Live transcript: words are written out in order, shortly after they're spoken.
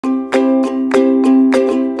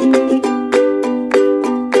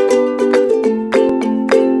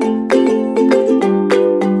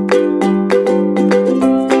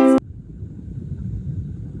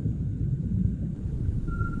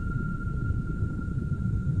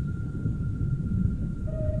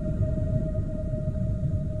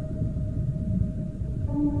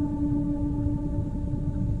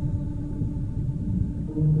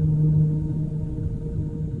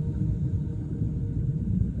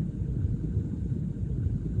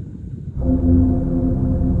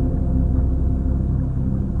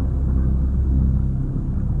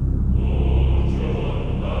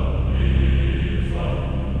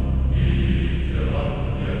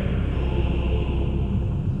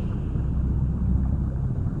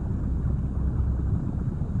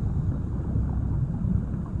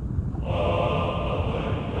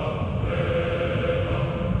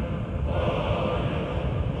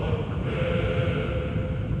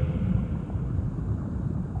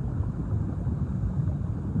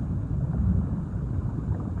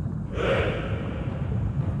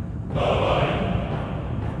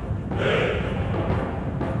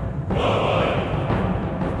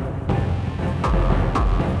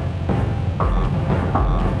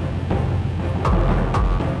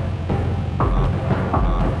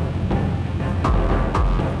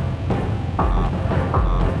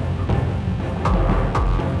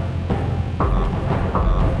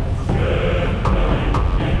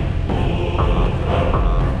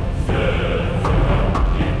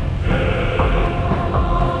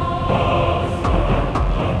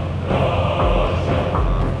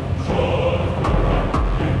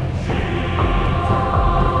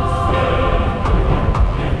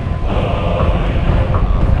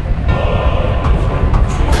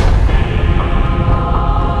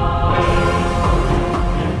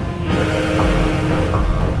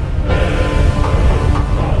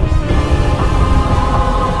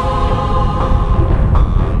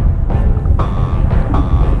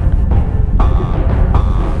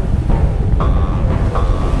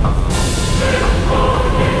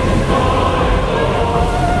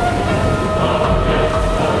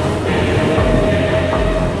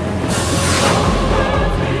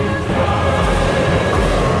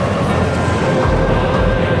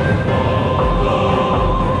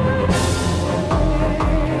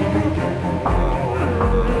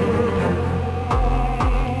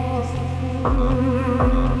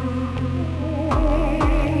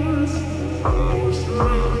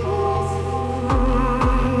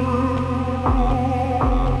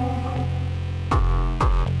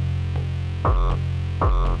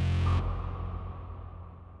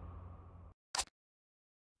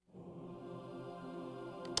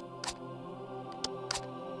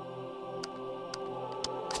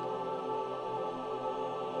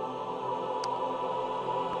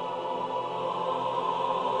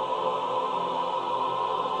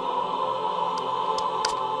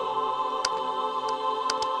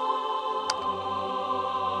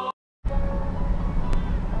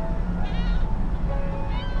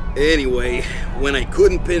Anyway, when I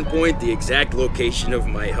couldn't pinpoint the exact location of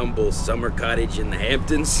my humble summer cottage in the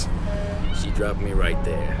Hamptons, she dropped me right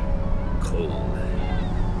there. Cold.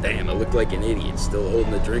 Damn, I look like an idiot, still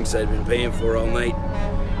holding the drinks I'd been paying for all night.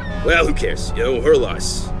 Well, who cares? You know, her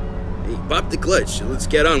loss. Hey, pop the clutch, let's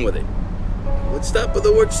get on with it. Let's stop at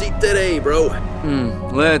the work seat today, bro.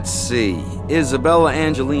 Let's see. Isabella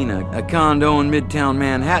Angelina, a condo in Midtown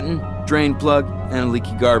Manhattan, drain plug, and a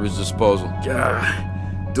leaky garbage disposal.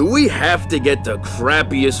 Do we have to get the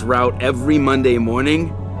crappiest route every Monday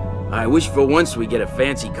morning? I wish for once we get a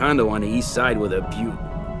fancy condo on the east side with a view.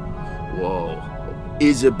 Whoa.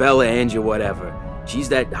 Isabella Angel whatever. She's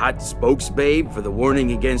that hot spokesbabe for the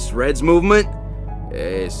Warning Against Reds movement?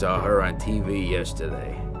 I saw her on TV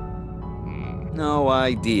yesterday. No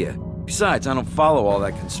idea. Besides, I don't follow all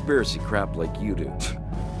that conspiracy crap like you do.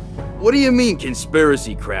 What do you mean,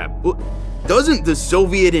 conspiracy crap? Doesn't the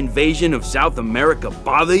Soviet invasion of South America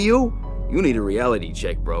bother you? You need a reality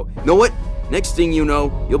check, bro. Know what? Next thing you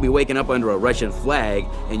know, you'll be waking up under a Russian flag,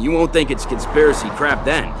 and you won't think it's conspiracy crap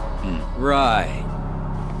then. Right.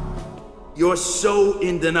 You're so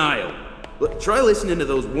in denial. Look, try listening to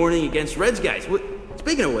those Warning Against Reds guys.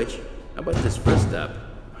 Speaking of which, how about this first stop?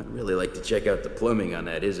 I'd really like to check out the plumbing on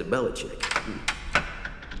that Isabella chick.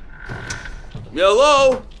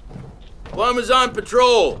 Hello? Plumber's on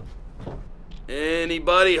patrol.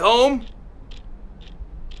 Anybody home?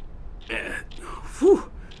 Whew.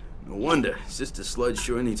 No wonder. Sister Sludge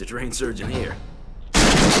sure needs a trained surgeon here.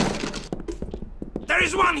 There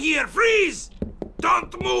is one here! Freeze!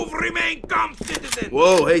 Don't move! Remain calm, citizen!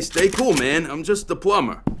 Whoa, hey, stay cool, man. I'm just the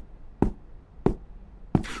plumber.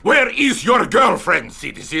 Where is your girlfriend,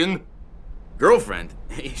 citizen? Girlfriend?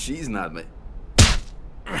 Hey, she's not me.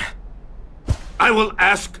 I will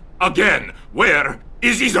ask again. Where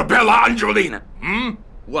is Isabella Angelina?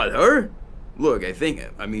 What, her? Look,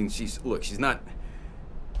 she's not...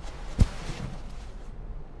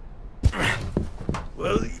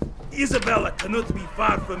 Well, Isabella cannot be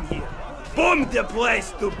far from here. Bomb the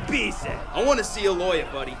place to pieces! I want to see a lawyer,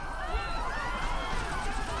 buddy.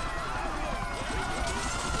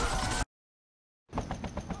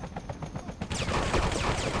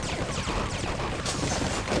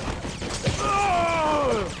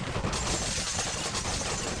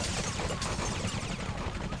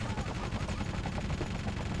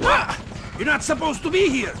 You're not supposed to be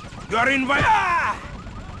here! You are invited.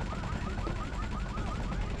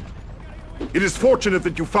 It is fortunate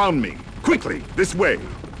that you found me. Quickly, this way.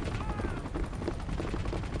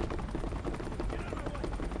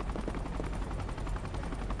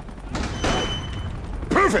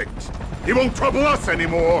 Perfect! He won't trouble us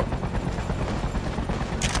anymore.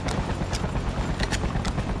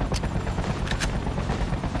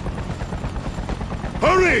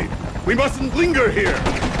 Hurry! We mustn't linger here.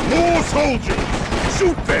 More soldiers!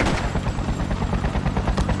 Shoot them!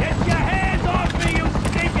 Get your hands off me, you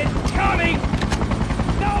stinking commie!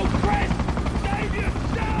 No, Chris! Save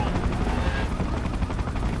yourself!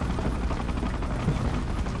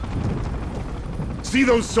 See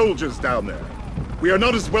those soldiers down there? We are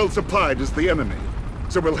not as well supplied as the enemy,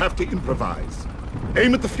 so we'll have to improvise.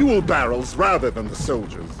 Aim at the fuel barrels rather than the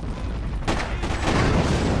soldiers.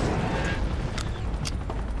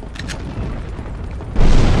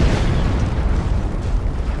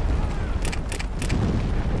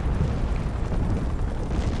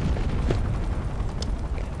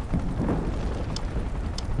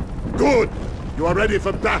 Good! You are ready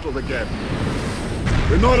for battle again.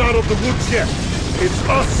 We're not out of the woods yet. It's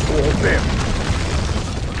us or them.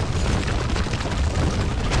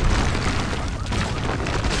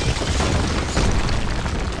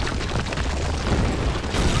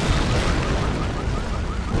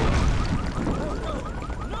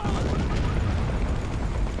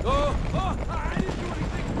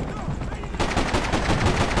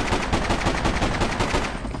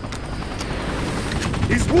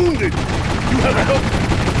 He's wounded! You have to help him!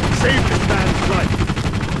 Save this man's life!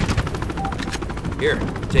 Here,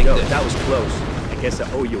 take this. That was close. I guess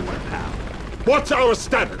I owe you one, pal. What's our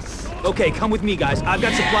status? Okay, come with me, guys. I've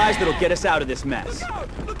got supplies that'll get us out of this mess. Look out!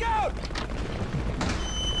 Look out!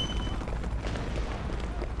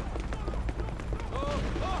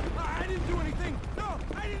 I didn't do anything! No,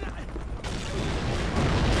 I didn't...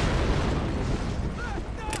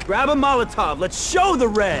 Grab a Molotov. Let's show the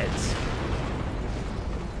Reds!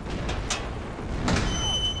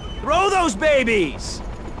 Throw those babies!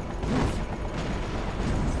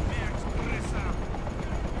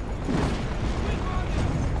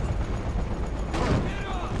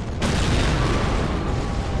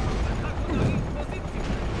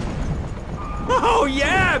 Oh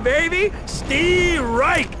yeah, baby! Steve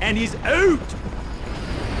Reich, and he's out!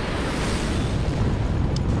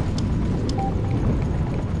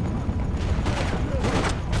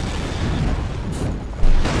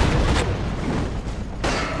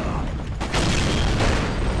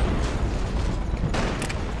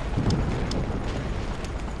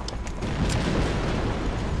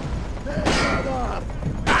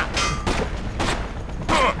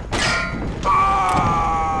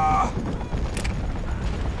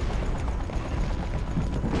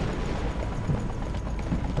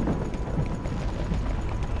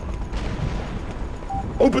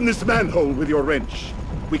 Open this manhole with your wrench.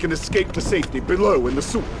 We can escape to safety below in the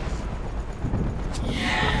sewers.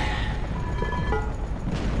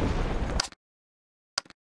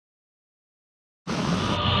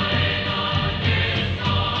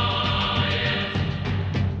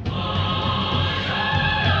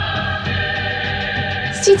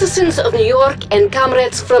 Citizens of New York and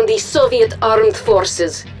comrades from the Soviet Armed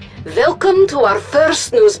Forces, welcome to our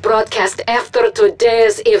first news broadcast after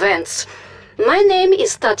today's events. My name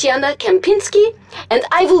is Tatiana Kempinski, and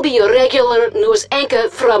I will be your regular news anchor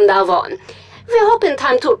from now on. We hope in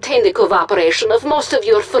time to obtain the cooperation of most of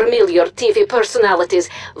your familiar TV personalities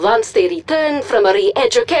once they return from a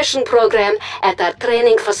re-education program at our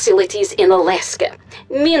training facilities in Alaska.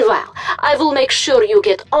 Meanwhile, I will make sure you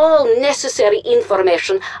get all necessary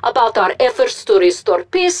information about our efforts to restore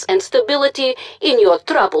peace and stability in your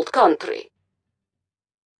troubled country.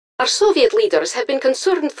 Our Soviet leaders have been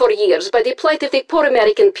concerned for years by the plight of the poor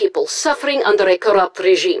American people suffering under a corrupt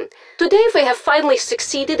regime. Today we have finally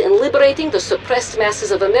succeeded in liberating the suppressed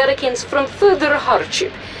masses of Americans from further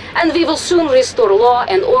hardship, and we will soon restore law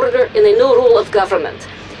and order in a new rule of government.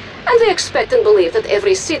 And we expect and believe that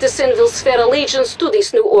every citizen will swear allegiance to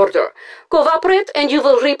this new order. Cooperate and you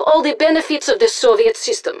will reap all the benefits of the Soviet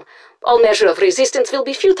system. All measure of resistance will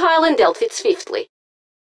be futile and dealt with swiftly.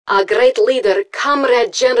 Our great leader,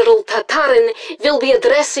 Comrade General Tatarin, will be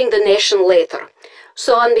addressing the nation later.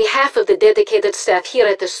 So on behalf of the dedicated staff here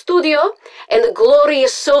at the studio and the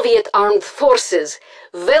glorious Soviet Armed Forces,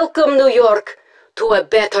 welcome New York to a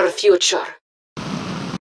better future.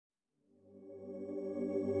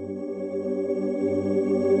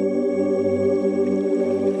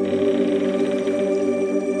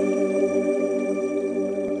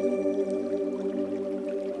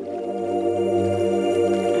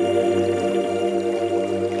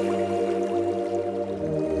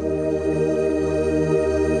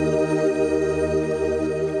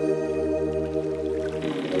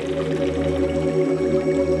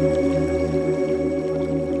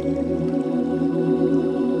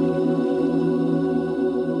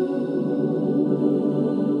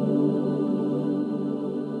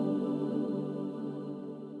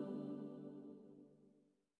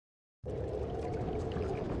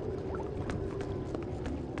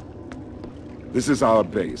 This is our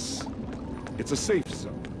base. It's a safe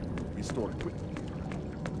zone. We store equipment.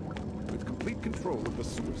 With complete control of the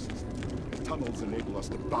sewer system, the tunnels enable us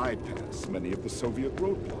to bypass many of the Soviet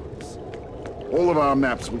roadblocks. All of our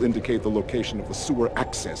maps will indicate the location of the sewer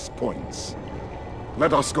access points.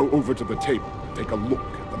 Let us go over to the table and take a look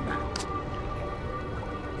at the map.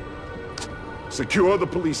 Secure the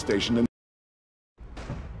police station and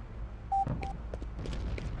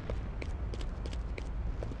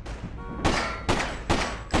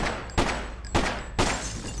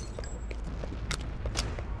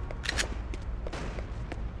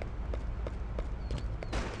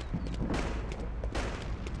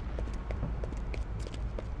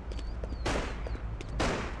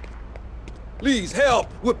Please help!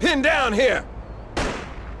 We're pinned down here!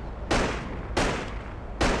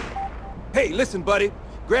 Hey, listen, buddy.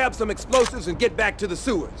 Grab some explosives and get back to the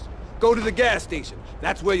sewers. Go to the gas station.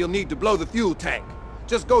 That's where you'll need to blow the fuel tank.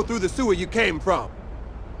 Just go through the sewer you came from.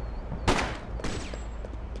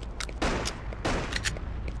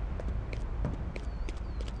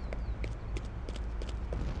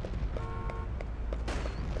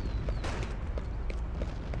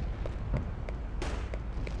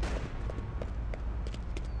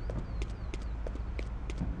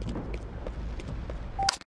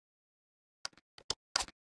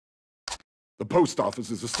 the post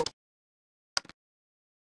office is a...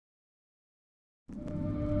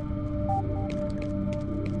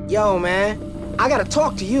 Yo, man, I gotta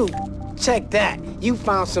talk to you. Check that. You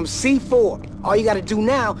found some C4. All you gotta do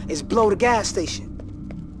now is blow the gas station.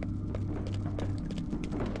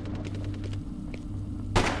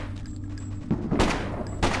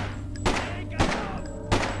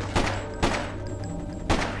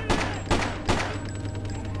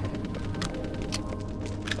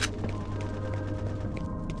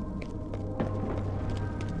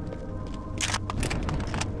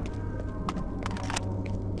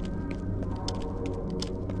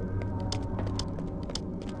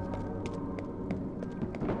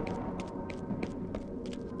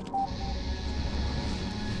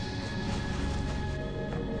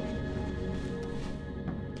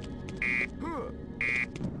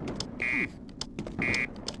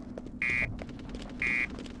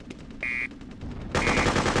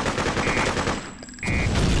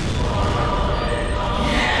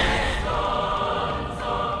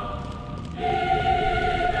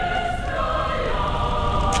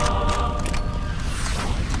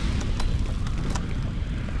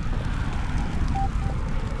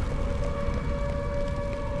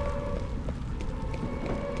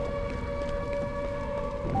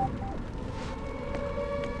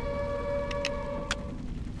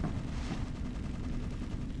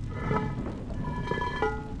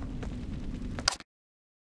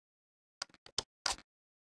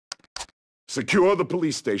 Secure the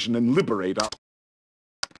police station and liberate our...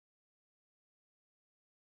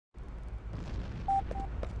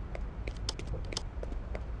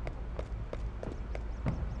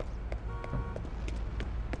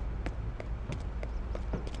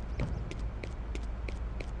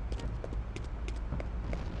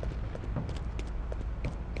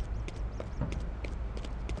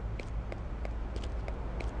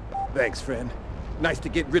 Thanks, friend. Nice to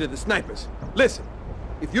get rid of the snipers. Listen,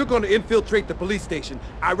 if you're gonna infiltrate the police station,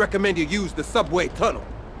 I recommend you use the subway tunnel.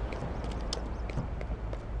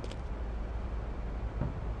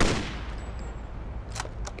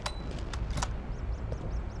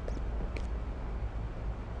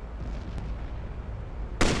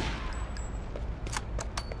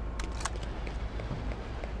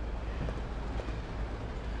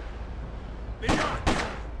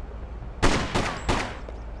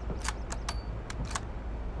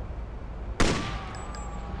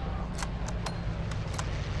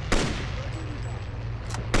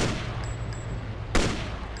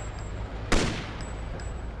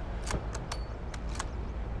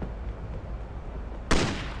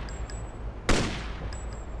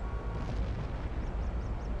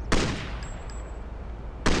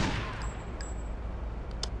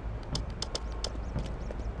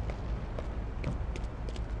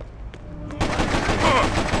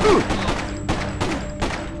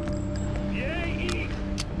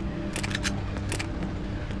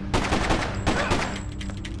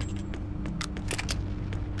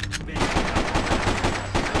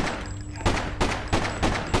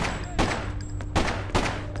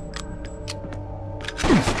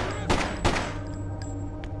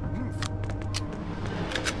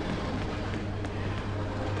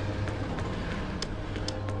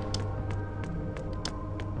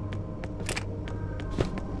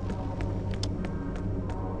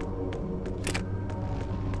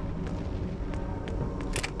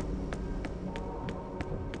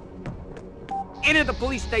 Enter the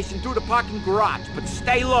police station through the parking garage, but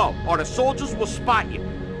stay low, or the soldiers will spot you.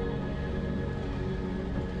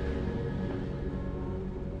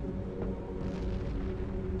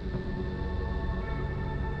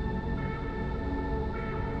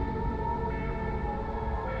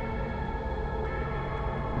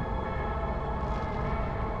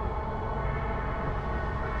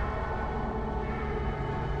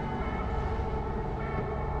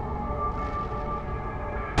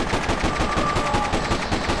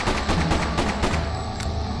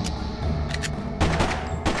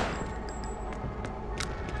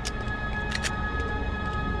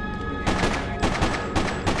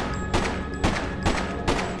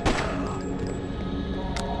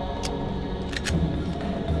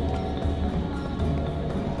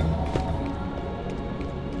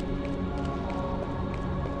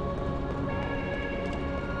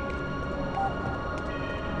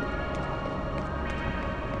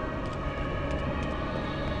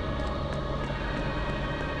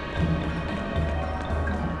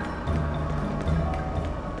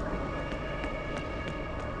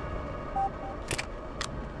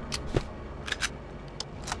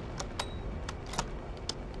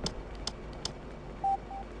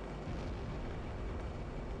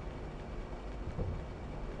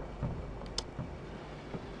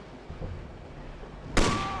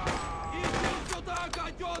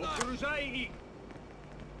 Окружай их!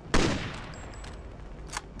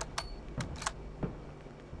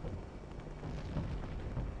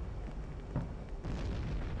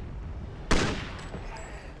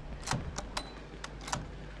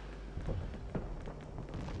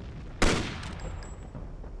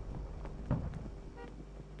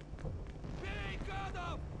 Бей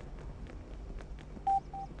гадов!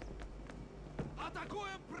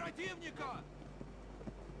 Атакуем противника!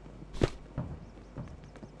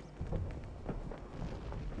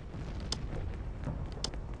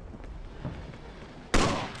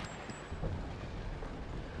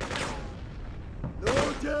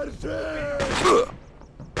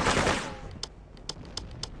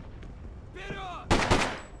 Вперед!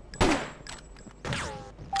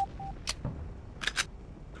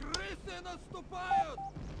 Крысы наступают!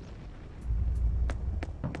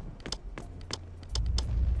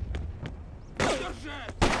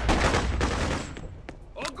 Держись!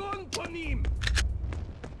 Огонь по ним!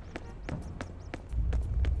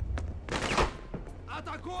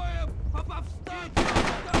 Атакуем по повстанцам!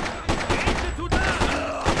 Идите туда!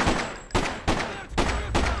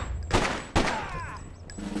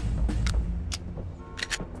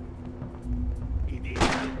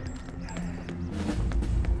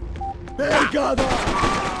 Pegada!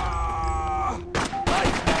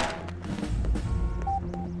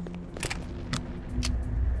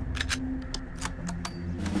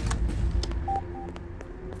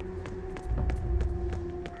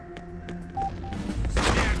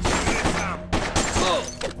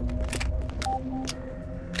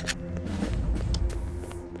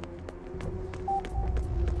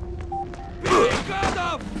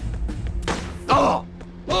 Oh!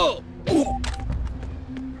 Oh! Ooh.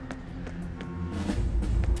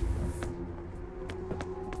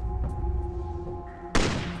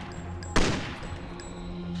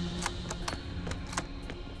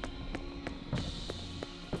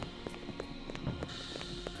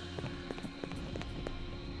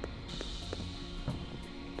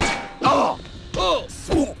 Oh! Oh!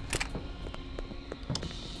 Ooh.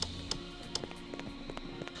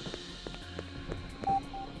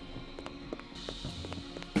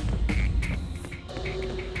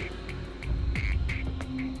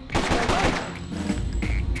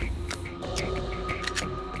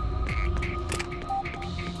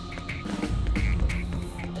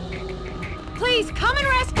 Please, come and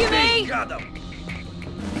rescue me!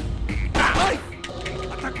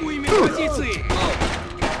 Атакуем позиции!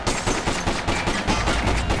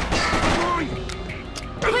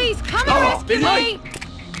 Please, come and rescue me!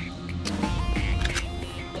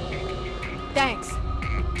 Thanks.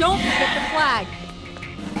 Don't forget the flag.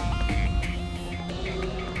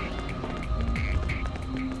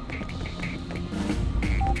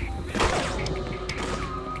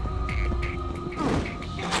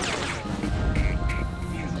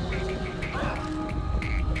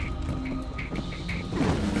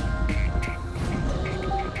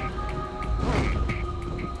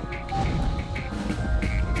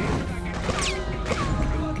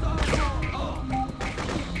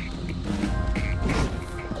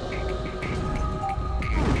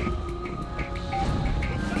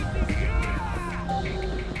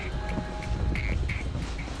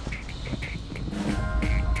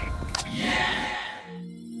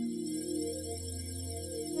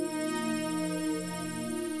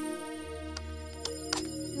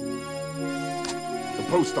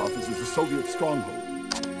 The post office is a Soviet stronghold.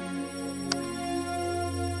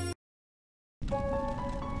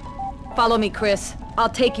 Follow me, Chris. I'll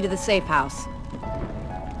take you to the safe house.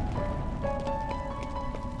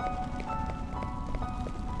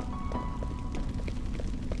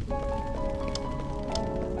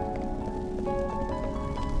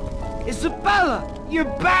 Isabella, you're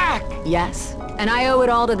back! Yes, and I owe it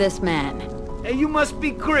all to this man. Hey, you must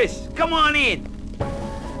be Chris. Come on in.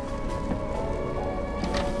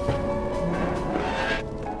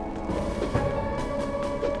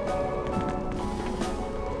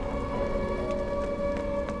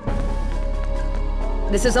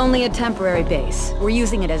 This is only a temporary base. We're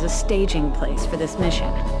using it as a staging place for this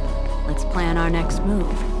mission. Let's plan our next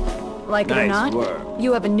move. Like it or not,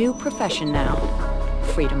 you have a new profession now.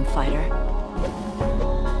 Freedom fighter.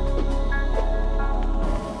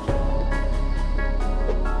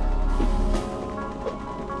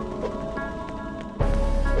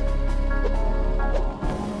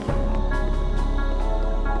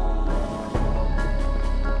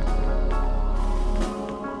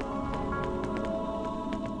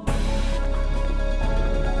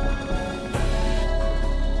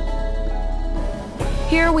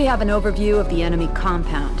 Here we have an overview of the enemy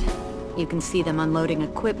compound. You can see them unloading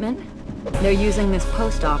equipment. They're using this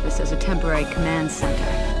post office as a temporary command center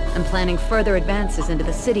and planning further advances into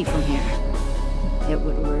the city from here. It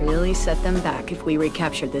would really set them back if we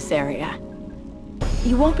recaptured this area.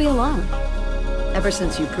 You won't be alone. Ever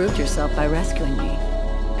since you proved yourself by rescuing me,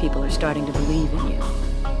 people are starting to believe in you.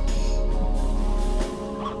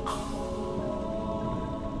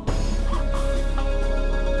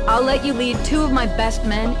 I'll let you lead 2 of my best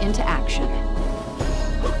men into action.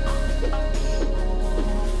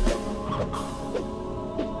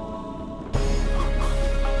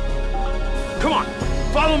 Come on,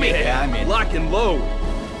 follow me. Yeah, I'm in. Lock and load.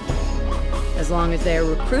 As long as they're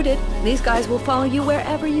recruited, these guys will follow you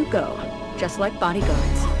wherever you go, just like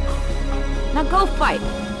bodyguards. Now go fight.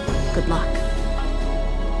 Good luck.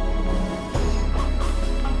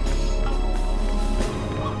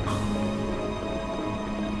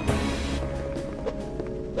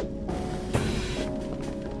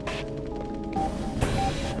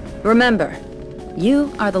 Remember,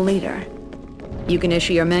 you are the leader. You can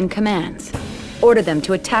issue your men commands. Order them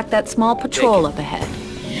to attack that small patrol up ahead.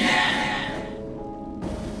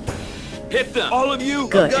 Hit them! All of you!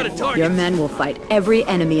 Good. Got a target. Your men will fight every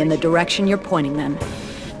enemy in the direction you're pointing them.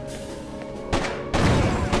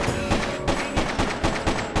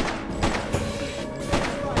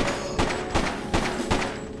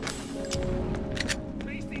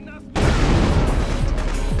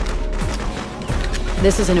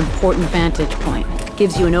 This is an important vantage point.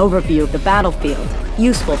 Gives you an overview of the battlefield.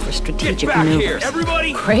 Useful for strategic maneuvers. Here,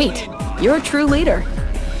 everybody! Great! You're a true leader.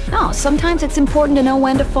 No, sometimes it's important to know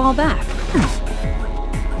when to fall back.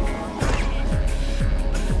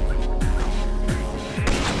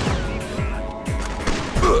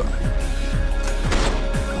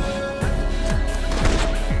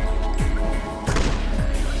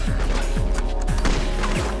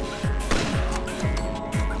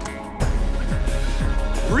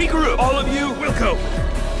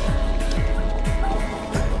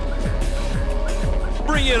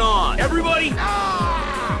 Bring it on! Everybody!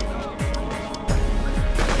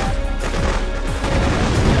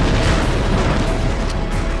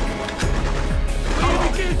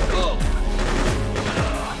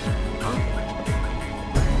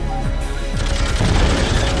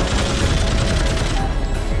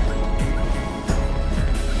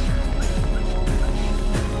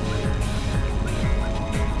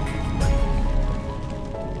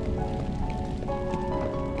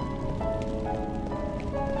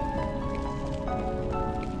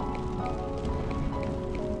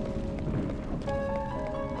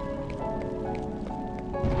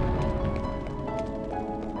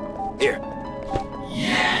 Here.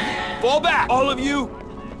 Fall back, all of you!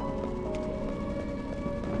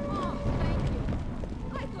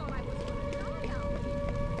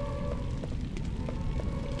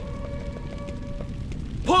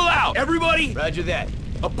 Pull out! Everybody! Roger that.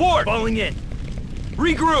 Abort! Falling in.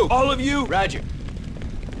 Regroup! All of you! Roger.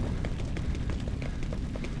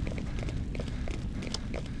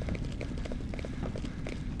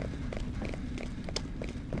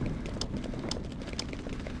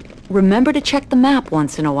 Remember to check the map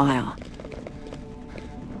once in a while.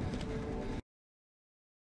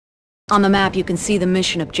 On the map, you can see the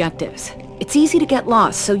mission objectives. It's easy to get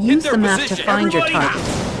lost, so use the map to find your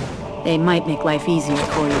targets. They might make life easier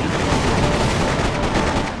for you.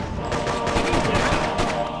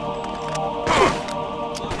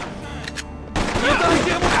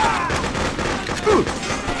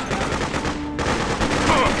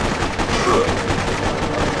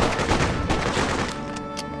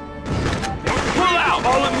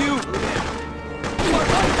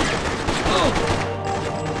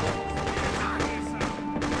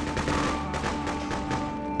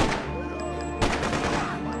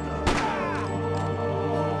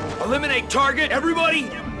 Eliminate target, everybody!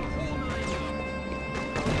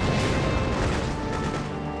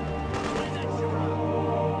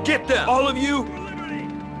 Get them, all of you!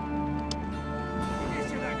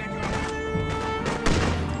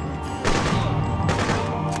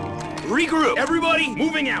 Regroup, everybody!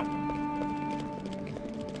 Moving out.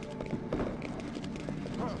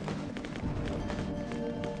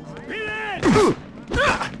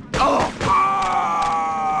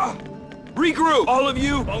 Regroup, all of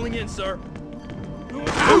you! Falling in, sir.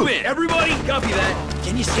 Move in, everybody! Copy that.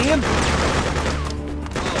 Can you see him?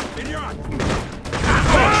 In your eye.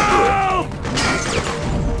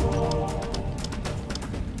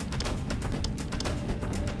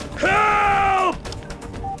 Help!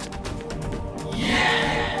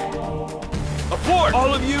 Abort,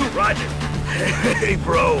 all of you! Roger. Hey,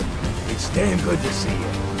 bro. It's damn good to see you.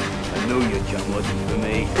 I knew your jump wasn't for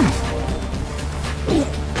me.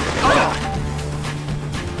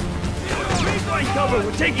 Find cover.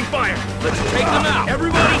 We're taking fire. Let's take them out!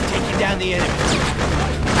 Everybody! Taking down the enemy.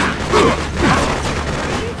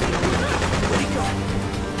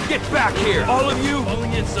 Get back here! All of you!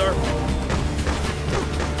 Falling in, sir.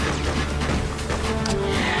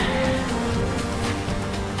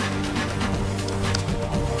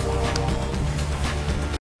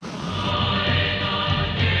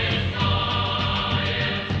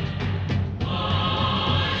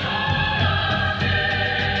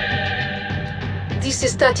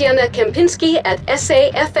 This is Tatiana Kempinski at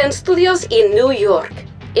SAFN Studios in New York.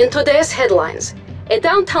 In today's headlines, a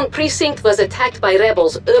downtown precinct was attacked by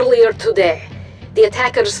rebels earlier today. The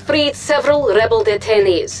attackers freed several rebel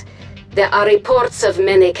detainees. There are reports of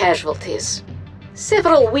many casualties.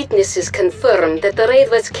 Several witnesses confirmed that the raid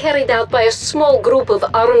was carried out by a small group of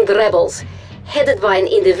armed rebels, headed by an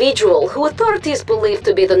individual who authorities believe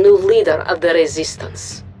to be the new leader of the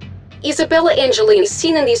resistance. Isabella Angelini,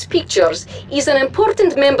 seen in these pictures, is an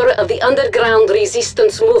important member of the underground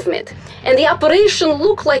resistance movement, and the operation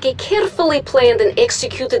looked like a carefully planned and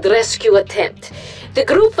executed rescue attempt. The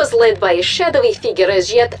group was led by a shadowy figure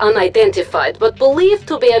as yet unidentified, but believed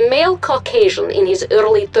to be a male Caucasian in his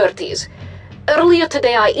early 30s. Earlier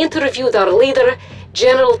today, I interviewed our leader,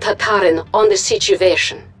 General Tatarin, on the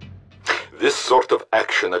situation. This sort of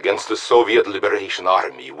action against the Soviet Liberation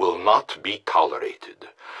Army will not be tolerated.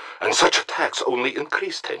 And such attacks only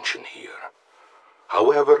increase tension here.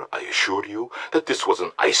 However, I assure you that this was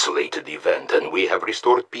an isolated event and we have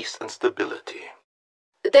restored peace and stability.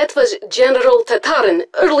 That was General Tatarin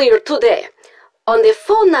earlier today. On the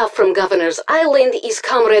phone now from Governor's Island is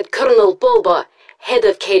Comrade Colonel Boba, head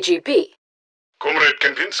of KGB. Comrade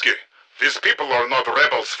Kempinski, these people are not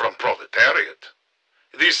rebels from proletariat.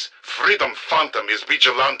 This freedom phantom is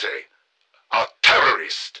vigilante, a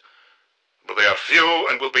terrorist. But they are few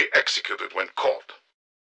and will be executed when caught.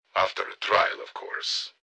 After a trial, of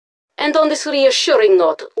course. And on this reassuring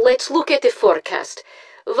note, let's look at the forecast.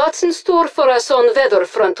 What's in store for us on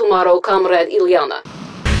Weatherfront tomorrow, Comrade Illyana?